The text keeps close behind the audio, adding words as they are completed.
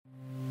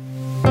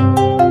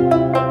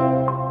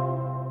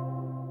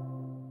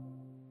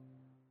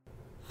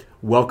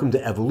Welcome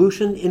to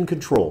Evolution in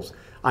Controls.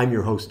 I'm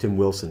your host, Tim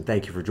Wilson.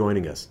 Thank you for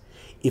joining us.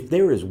 If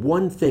there is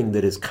one thing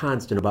that is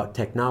constant about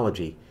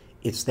technology,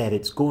 it's that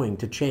it's going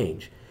to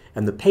change,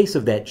 and the pace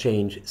of that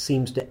change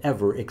seems to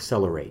ever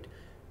accelerate.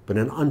 But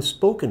an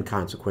unspoken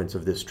consequence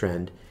of this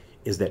trend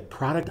is that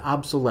product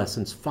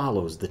obsolescence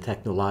follows the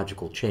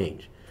technological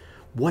change.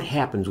 What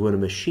happens when a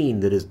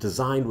machine that is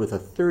designed with a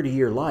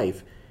 30-year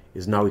life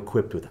is now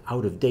equipped with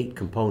out-of-date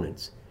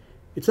components?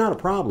 It's not a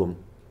problem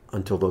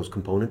until those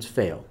components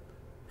fail.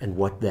 And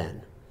what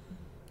then?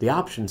 The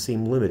options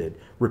seem limited.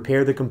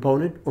 Repair the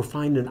component or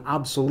find an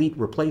obsolete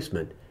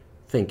replacement.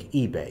 Think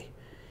eBay.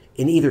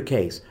 In either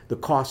case, the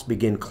costs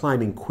begin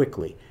climbing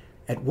quickly.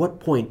 At what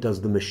point does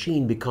the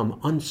machine become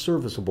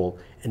unserviceable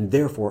and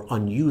therefore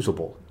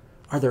unusable?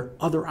 Are there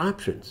other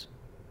options?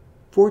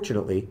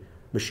 Fortunately,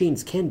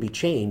 machines can be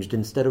changed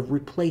instead of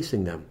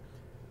replacing them.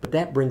 But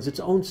that brings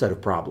its own set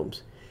of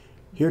problems.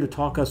 Here to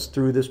talk us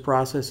through this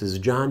process is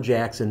John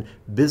Jackson,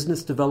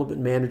 Business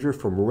Development Manager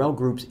for Morrell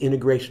Group's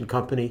integration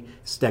company,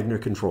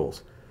 Stegner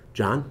Controls.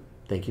 John,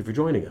 thank you for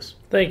joining us.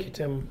 Thank you,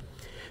 Tim.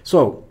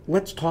 So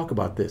let's talk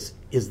about this.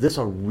 Is this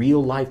a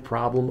real-life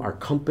problem? Are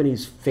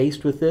companies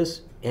faced with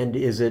this? And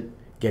is it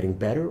getting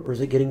better or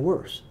is it getting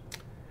worse?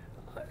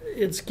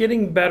 It's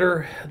getting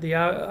better. The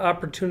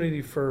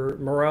opportunity for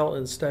Morrell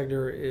and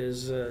Stegner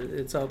is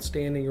it's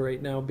outstanding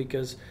right now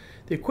because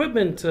the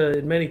equipment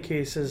in many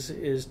cases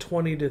is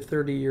 20 to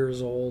 30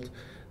 years old.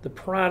 The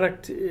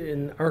product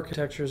and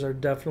architectures are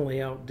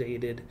definitely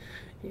outdated,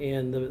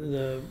 and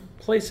the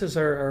places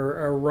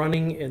are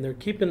running, and they're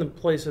keeping the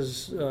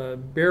places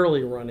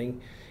barely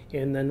running.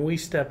 And then we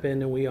step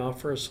in and we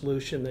offer a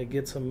solution that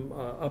gets them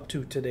up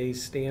to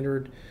today's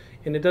standard,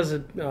 and it does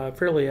it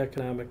fairly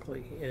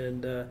economically.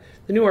 And the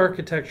new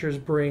architectures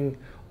bring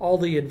all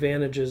the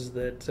advantages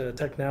that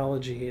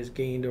technology has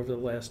gained over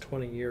the last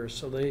 20 years.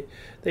 So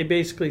they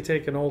basically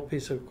take an old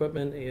piece of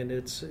equipment and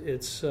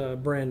it's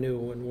brand new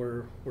when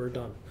we're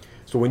done.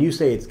 So when you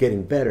say it's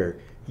getting better,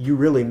 you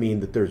really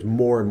mean that there's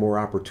more and more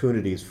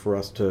opportunities for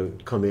us to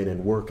come in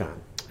and work on.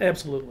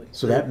 Absolutely.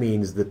 So that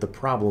means that the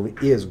problem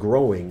is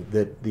growing,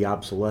 that the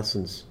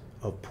obsolescence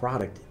of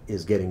product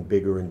is getting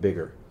bigger and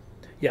bigger.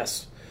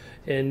 Yes.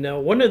 And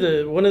one of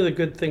the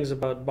good things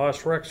about Bosch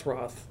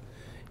Rexroth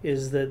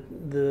is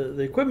that the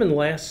equipment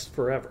lasts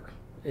forever,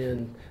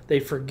 and they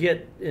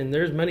forget. And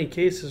there's many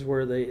cases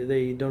where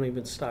they don't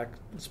even stock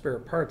spare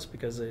parts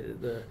because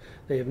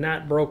they have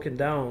not broken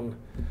down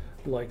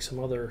like some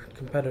other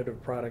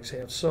competitive products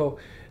have. So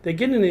they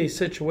get in these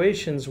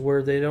situations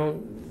where they've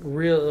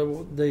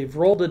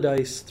rolled the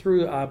dice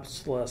through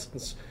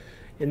obsolescence.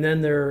 And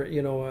then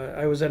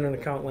I was at an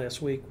account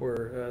last week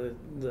where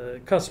the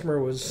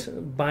customer was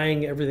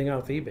buying everything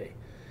off eBay.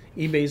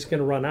 eBay's going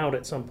to run out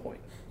at some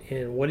point.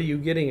 And what are you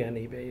getting on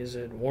eBay? Is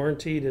it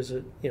warranted? Is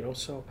it,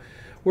 so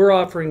we're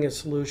offering a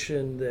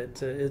solution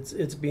that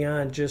it's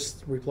beyond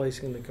just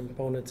replacing the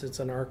components. It's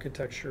an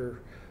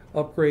architecture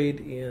upgrade,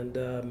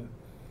 and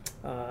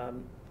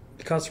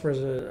customers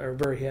are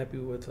very happy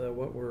with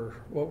what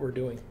we're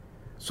doing.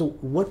 So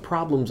what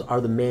problems are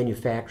the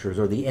manufacturers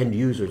or the end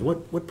users?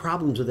 What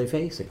problems are they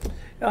facing?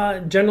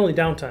 Generally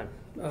downtime.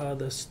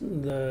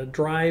 The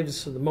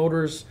drives, the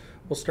motors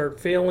will start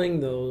failing.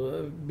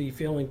 They'll be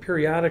failing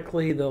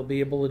periodically. They'll be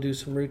able to do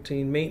some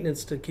routine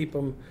maintenance to keep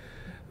them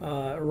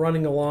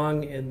running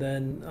along, and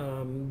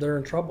then they're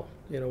in trouble.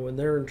 When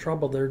they're in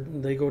trouble,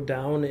 they go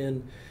down.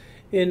 And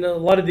in a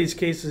lot of these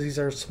cases, these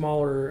are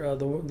smaller.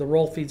 The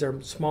roll feeds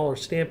are smaller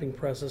stamping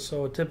presses.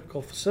 So a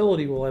typical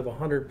facility will have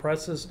 100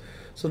 presses.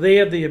 So they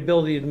have the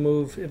ability to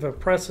move. If a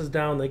press is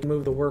down, they can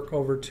move the work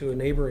over to a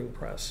neighboring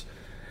press.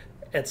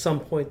 At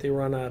some point, they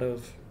run out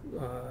of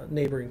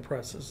neighboring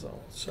presses, though.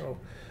 So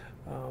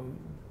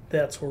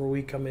that's where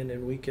we come in,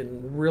 and we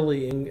can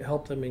really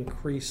help them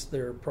increase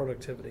their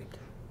productivity.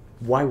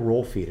 Why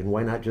roll feed, and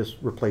why not just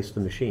replace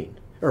the machine?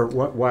 Or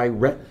why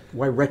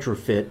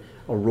retrofit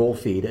a roll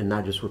feed and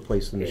not just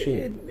replace the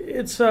machine?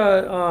 It's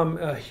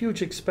a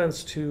huge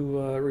expense to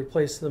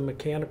replace the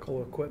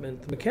mechanical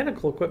equipment. The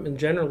mechanical equipment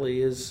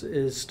generally is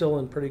still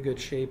in pretty good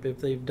shape if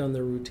they've done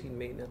their routine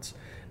maintenance.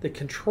 The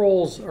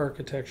controls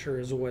architecture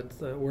is where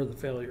the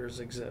failures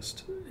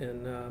exist,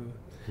 and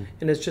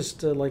it's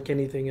just like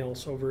anything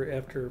else.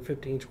 After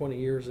 15, 20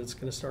 years, it's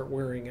going to start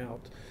wearing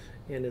out,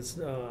 and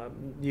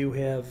you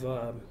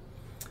have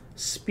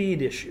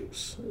speed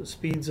issues.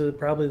 Speed's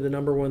probably the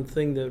number one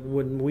thing that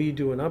when we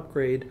do an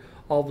upgrade,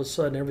 all of a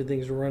sudden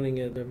everything's running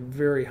at a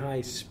very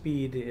high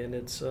speed, and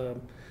it's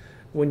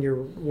when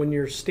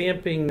you're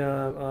stamping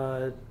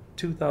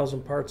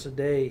 2,000 parts a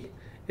day.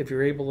 If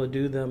you're able to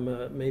do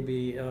them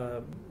maybe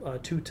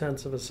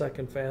 0.2 of a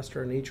second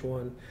faster in each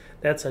one,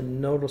 that's a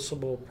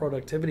noticeable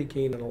productivity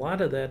gain, and a lot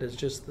of that is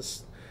just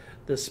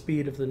the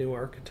speed of the new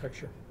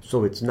architecture.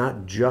 So it's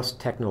not just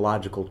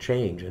technological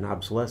change and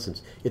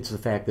obsolescence, it's the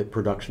fact that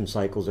production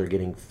cycles are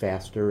getting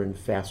faster and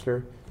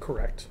faster?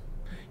 Correct.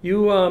 The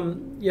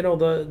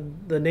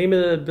name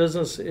of the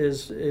business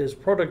is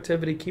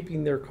productivity,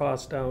 keeping their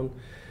costs down.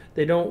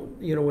 they don't,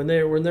 when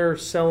they're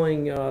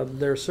selling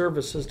their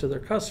services to their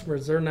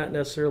customers, they're not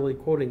necessarily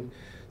quoting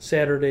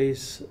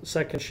Saturdays,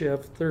 second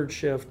shift, third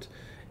shift,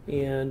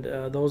 and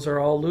those are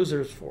all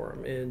losers for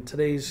them. In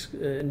today's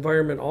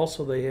environment,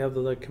 also they have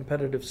the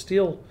competitive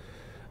steel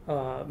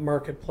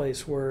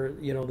marketplace where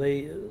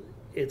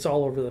it's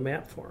all over the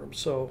map for them.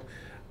 So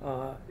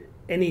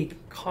any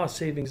cost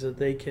savings that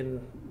they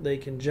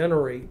can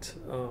generate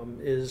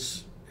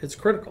it's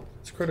critical.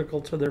 It's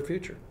critical to their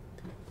future.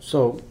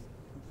 So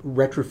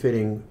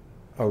retrofitting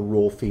a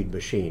roll feed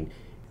machine,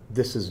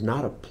 this is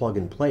not a plug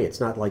and play. It's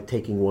not like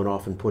taking one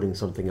off and putting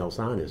something else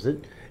on, is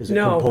it? Is it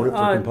No, component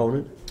for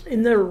component?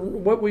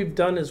 What we've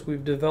done is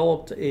we've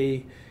developed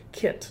a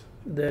kit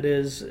that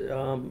is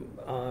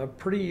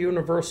pretty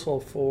universal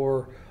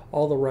for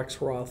all the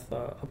Rexroth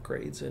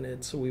upgrades,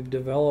 and we've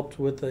developed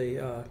with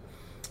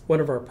one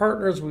of our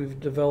partners. We've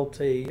developed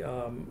a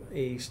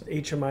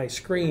HMI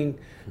screen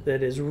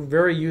that is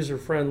very user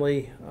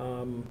friendly.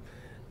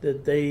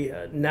 That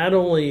they not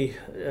only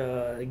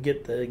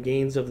get the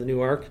gains of the new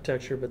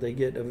architecture, but they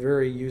get a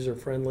very user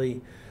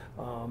friendly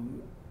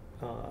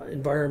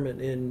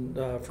environment.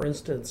 For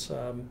instance,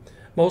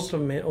 most of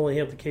them only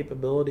have the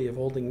capability of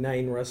holding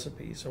 9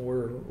 recipes,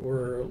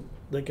 and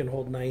they can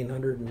hold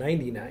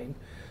 999.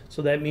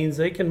 So that means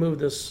they can move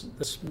this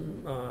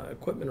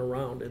equipment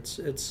around.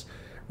 It's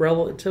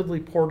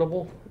relatively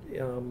portable.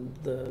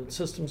 The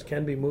systems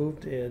can be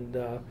moved, and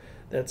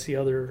that's the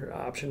other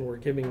option we're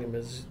giving them,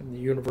 is the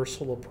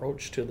universal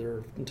approach to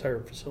their entire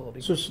facility.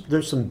 So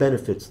there's some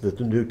benefits that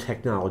the new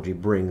technology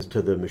brings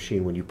to the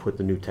machine when you put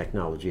the new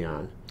technology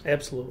on.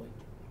 Absolutely,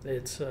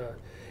 it's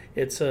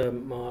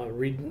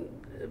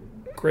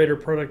greater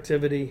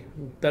productivity,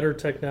 better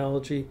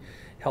technology,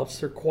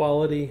 helps their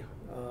quality.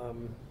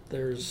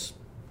 There's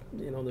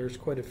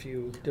quite a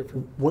few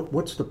different.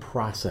 What's the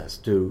process?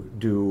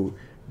 Do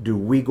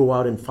we go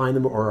out and find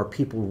them, or are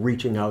people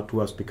reaching out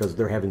to us because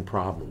they're having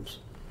problems?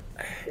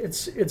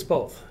 It's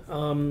both.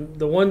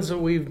 The ones that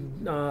we've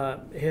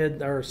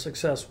had our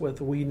success with,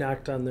 we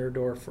knocked on their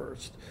door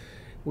first.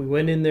 We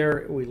went in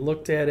there, we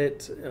looked at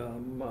it.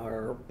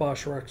 Our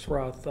Bosch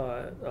Rexroth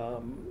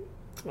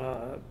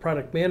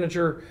product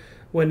manager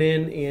went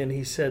in, and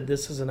he said,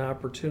 "This is an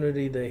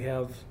opportunity. They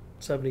have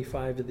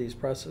 75 of these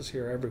presses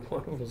here. Every one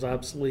of them was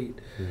obsolete."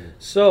 Mm-hmm.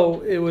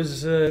 So it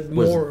was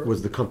more.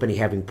 Was the company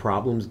having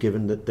problems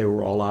given that they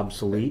were all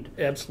obsolete?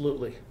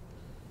 Absolutely.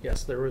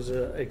 Yes, there was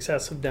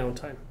excessive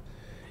downtime.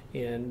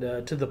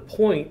 And to the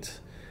point,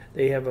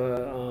 they have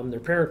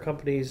their parent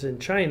companies in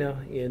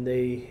China, and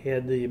they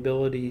had the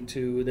ability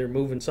they're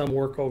moving some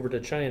work over to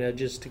China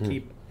just to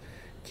keep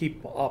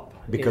up.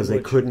 Because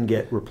they couldn't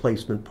get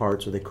replacement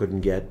parts, or they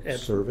couldn't get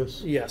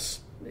service?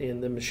 Yes,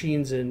 and the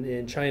machines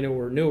in China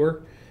were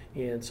newer,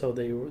 and so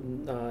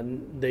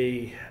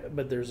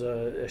but there's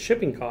a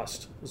shipping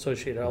cost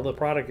associated. All the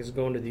product is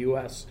going to the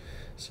U.S.,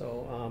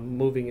 so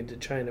moving into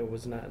China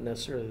was not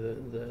necessarily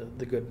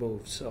the good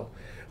move. So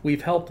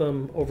we've helped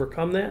them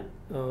overcome that.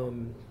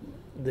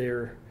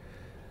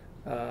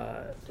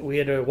 We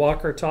had to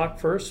walk our talk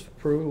first.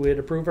 We had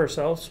to prove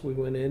ourselves. We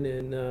went in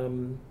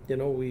and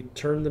we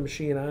turned the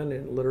machine on,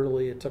 and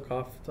literally it took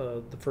off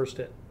the first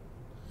hit.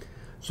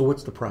 So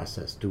what's the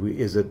process?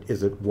 Is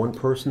it one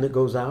person that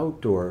goes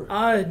out, or?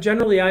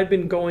 Generally, I've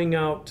been going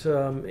out,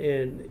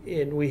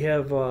 and we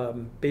have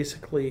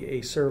basically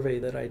a survey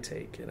that I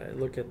take, and I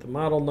look at the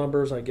model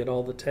numbers. I get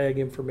all the tag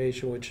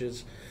information, which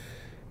is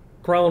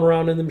crawling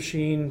around in the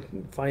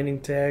machine,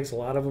 finding tags. A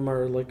lot of them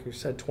are, like you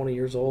said, 20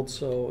 years old,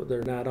 so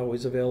they're not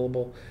always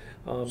available.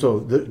 So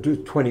the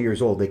 20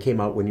 years old, they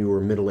came out when you were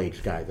a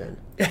middle-aged guy then?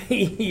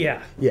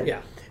 Yeah.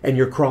 And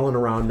you're crawling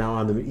around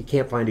now you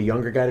can't find a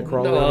younger guy to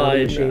crawl around on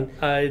the machine?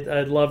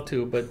 I'd love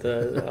to, but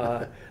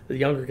the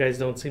younger guys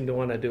don't seem to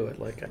want to do it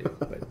like I do.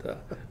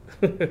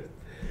 But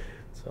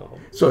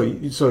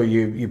So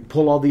you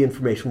pull all the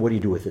information. What do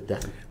you do with it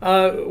then?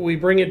 We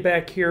bring it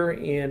back here,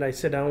 and I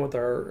sit down with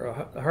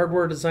our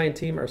hardware design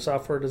team, our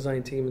software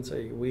design team, and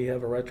say, we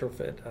have a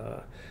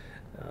retrofit.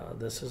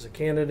 This is a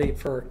candidate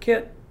for a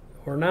kit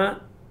or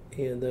not,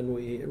 and then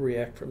we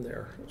react from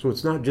there. So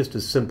it's not just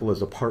as simple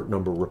as a part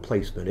number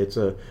replacement.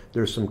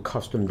 There's some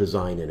custom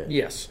design in it.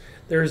 Yes.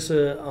 There's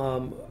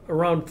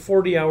around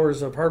 40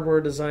 hours of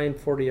hardware design,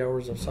 40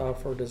 hours of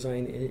software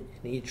design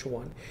in each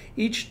one.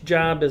 Each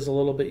job is a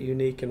little bit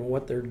unique in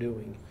what they're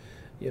doing.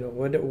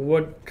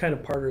 What kind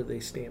of part are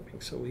they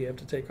stamping? So we have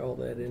to take all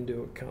that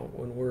into account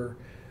when we're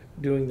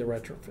doing the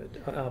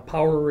retrofit.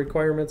 Power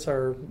requirements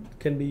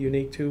can be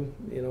unique too.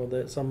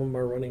 That some of them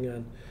are running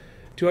on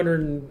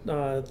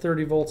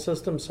 230 volt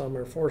systems, some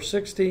are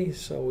 460,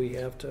 so we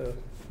have to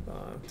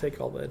take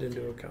all that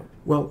into account.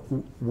 Well,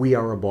 we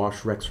are a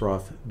Bosch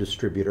Rexroth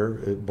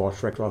distributor.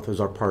 Bosch Rexroth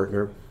is our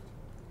partner.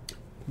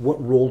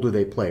 What role do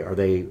they play? Are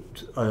they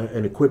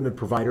an equipment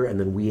provider, and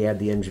then we add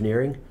the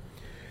engineering?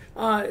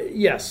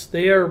 Yes,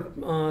 they are.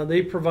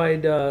 They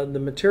provide the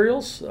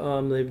materials.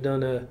 They've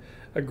done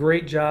a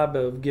great job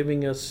of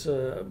giving us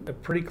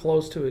pretty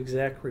close to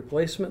exact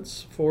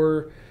replacements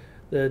for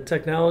The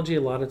technology,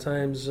 a lot of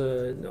times,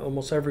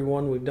 almost every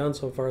one we've done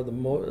so far, the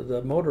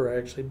motor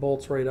actually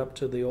bolts right up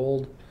to the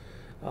old,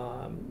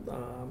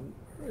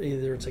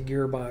 either it's a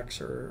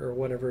gearbox or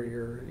whatever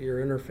you're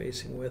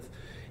interfacing with.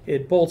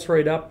 It bolts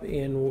right up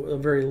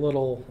in very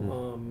little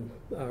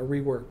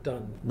rework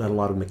done. Not a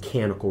lot of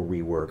mechanical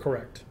rework.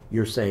 Correct.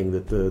 You're saying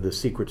that the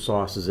secret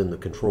sauce is in the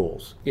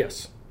controls.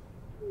 Yes.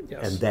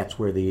 Yes. And that's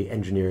where the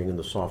engineering and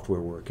the software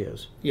work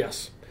is.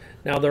 Yes.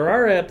 Now there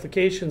are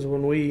applications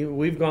when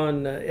we've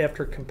gone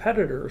after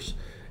competitors,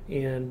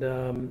 and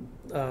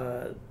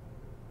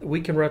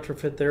we can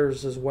retrofit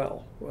theirs as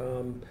well.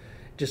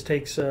 Just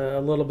takes a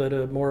little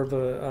bit more of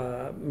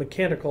a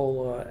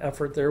mechanical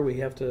effort there. We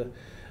have to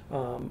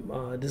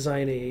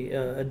design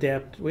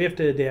adapt. We have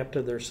to adapt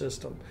to their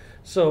system.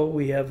 So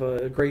we have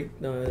a great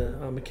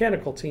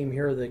mechanical team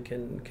here that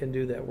can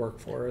do that work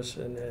for us.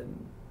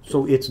 And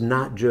so it's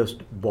not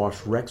just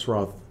Bosch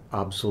Rexroth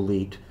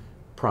obsolete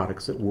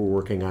products that we're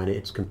working on.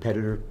 It's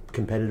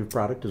competitive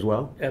product as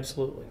well?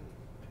 Absolutely.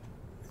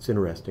 It's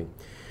interesting.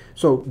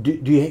 So do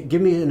you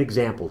give me an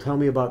example? Tell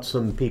me about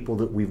some people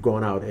that we've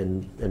gone out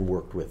and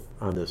worked with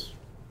on this.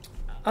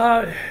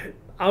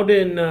 Out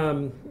in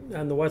on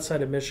the west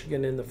side of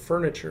Michigan in the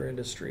furniture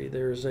industry,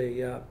 there's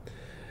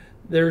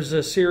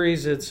a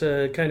series. It's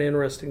kind of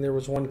interesting. There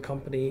was one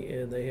company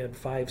and they had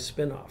 5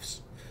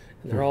 spin-offs,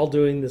 and they're all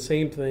doing the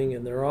same thing,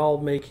 and they're all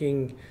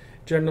making.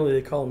 Generally,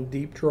 they call them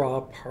deep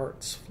draw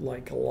parts,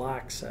 like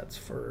lock sets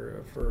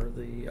for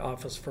the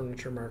office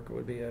furniture market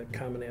would be a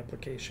common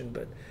application.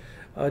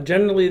 But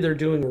generally, they're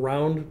doing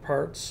round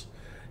parts,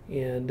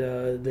 and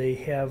they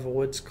have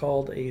what's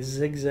called a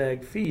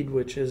zigzag feed,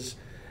 which is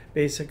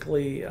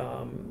basically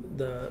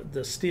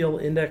the steel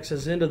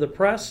indexes into the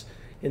press,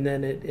 and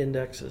then it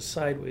indexes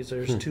sideways.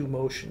 There's 2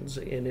 motions,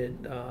 and it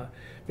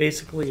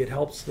basically it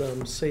helps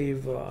them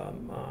save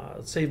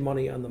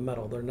money on the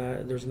metal.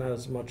 There's not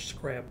as much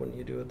scrap when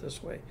you do it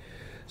this way.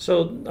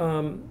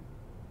 So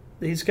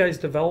these guys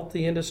developed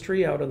the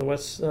industry out on the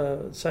west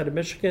side of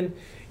Michigan,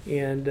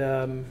 and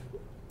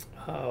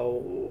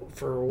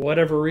for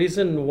whatever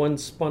reason, one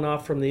spun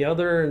off from the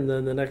other, and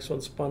then the next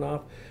one spun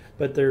off.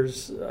 But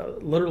there's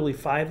literally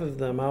 5 of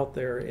them out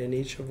there, and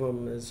each of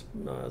them is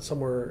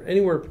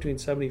anywhere between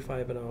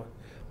 75 and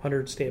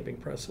 100 stamping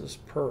presses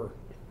per.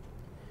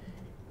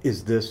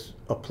 Is this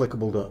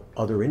applicable to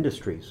other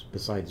industries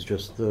besides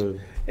just the?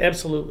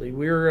 Absolutely.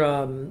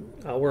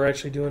 We're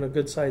actually doing a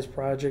good sized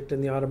project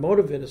in the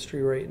automotive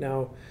industry right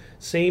now.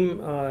 Same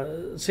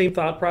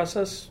thought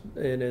process,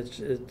 and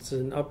it's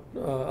an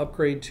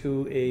upgrade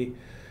to a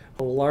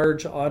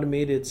large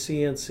automated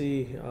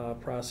CNC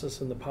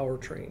process in the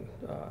powertrain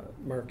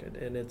market,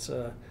 and it's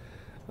a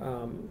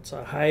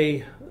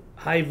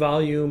high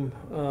volume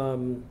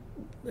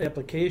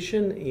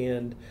application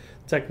and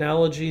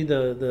technology.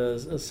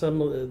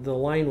 The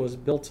line was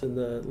built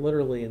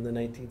literally in the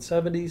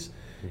 1970s,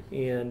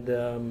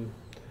 and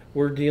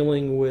we're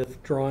dealing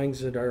with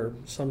drawings that are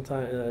some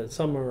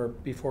are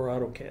before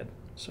AutoCAD.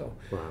 So,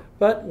 wow.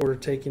 But we're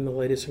taking the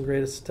latest and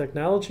greatest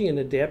technology and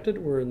adapt it.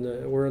 We're in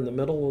the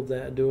middle of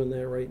that, doing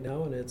that right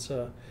now, and it's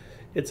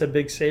a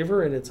big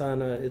saver, and it's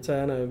on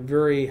a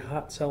very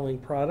hot selling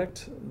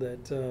product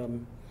that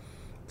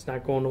it's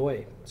not going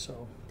away.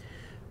 So,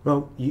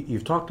 well,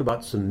 you've talked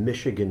about some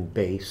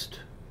Michigan-based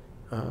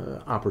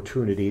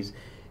opportunities.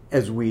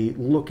 As we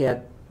look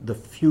at the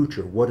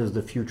future, what does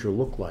the future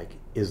look like?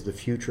 Is the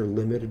future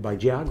limited by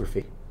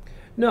geography?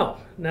 No,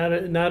 not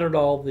at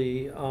all.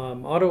 The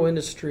auto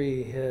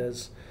industry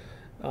has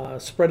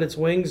spread its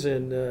wings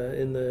in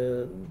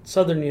the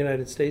southern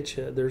United States.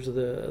 There's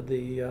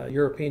the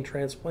European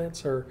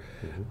transplants are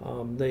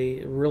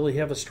they really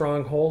have a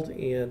stronghold,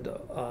 and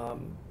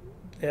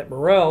at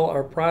Morrell,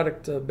 our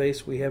product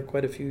base, we have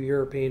quite a few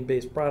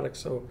European-based products.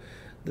 So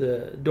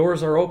the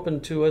doors are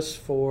open to us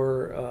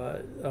for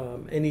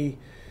any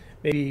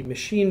maybe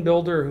machine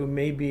builder who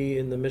may be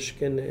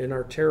in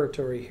our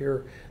territory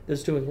here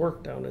that's doing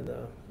work down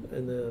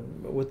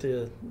with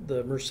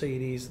the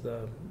Mercedes,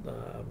 the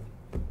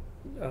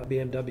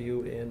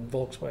BMW and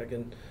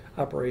Volkswagen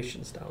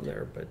operations down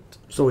there. But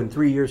so in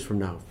 3 years from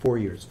now, 4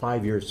 years,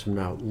 5 years from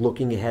now,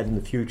 looking ahead in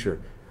the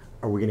future,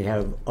 are we going to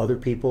have other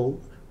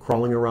people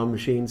crawling around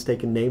machines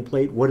taking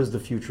nameplate? What does the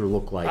future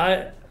look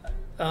like?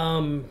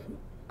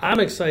 I'm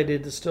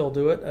excited to still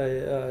do it. I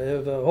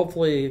have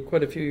hopefully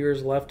quite a few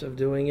years left of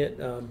doing it,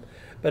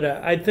 but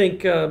I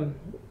think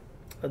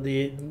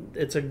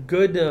it's a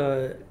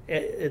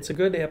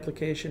good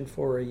application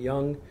for a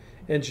young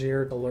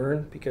engineer to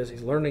learn, because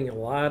he's learning a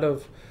lot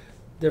of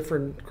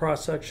different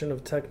cross section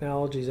of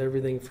technologies,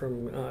 everything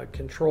from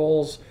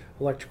controls,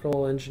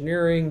 electrical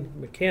engineering,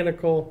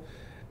 mechanical,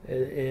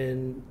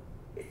 and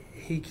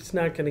he's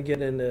not going to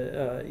get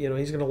into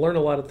he's going to learn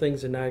a lot of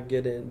things and not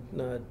get in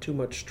too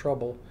much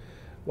trouble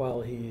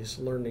while he's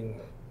learning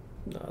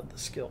the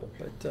skill.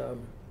 But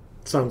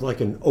sounds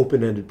like an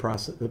open-ended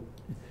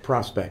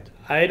prospect.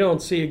 I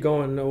don't see it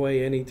going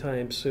away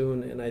anytime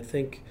soon, and I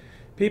think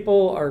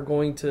people are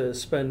going to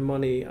spend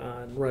money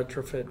on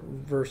retrofit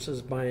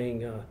versus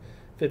buying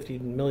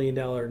 $50 million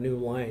new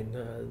line.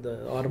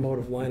 The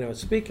automotive line I was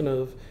speaking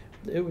of,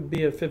 it would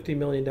be a $50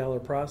 million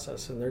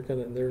process, and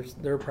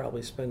they're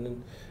probably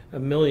spending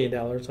 $1 million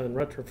on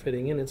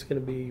retrofitting, and it's going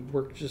to be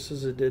work just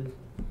as it did,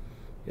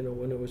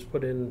 when it was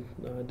put in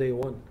day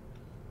one.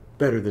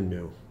 Better than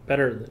new.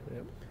 Better than,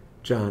 yeah.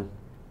 John,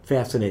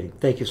 fascinating.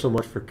 Thank you so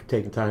much for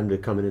taking time to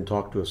come in and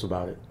talk to us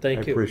about it.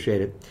 Thank you. I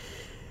appreciate it.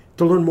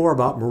 To learn more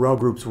about Morrell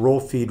Group's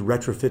roll-feed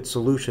retrofit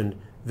solution,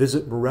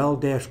 visit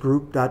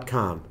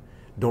morrell-group.com.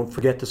 Don't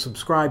forget to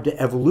subscribe to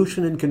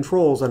Evolution in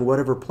Controls on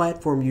whatever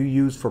platform you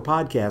use for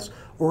podcasts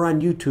or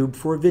on YouTube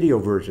for a video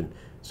version,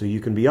 so you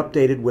can be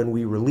updated when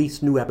we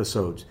release new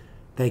episodes.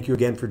 Thank you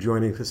again for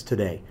joining us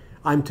today.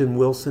 I'm Tim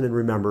Wilson, and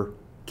remember,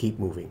 keep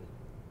moving.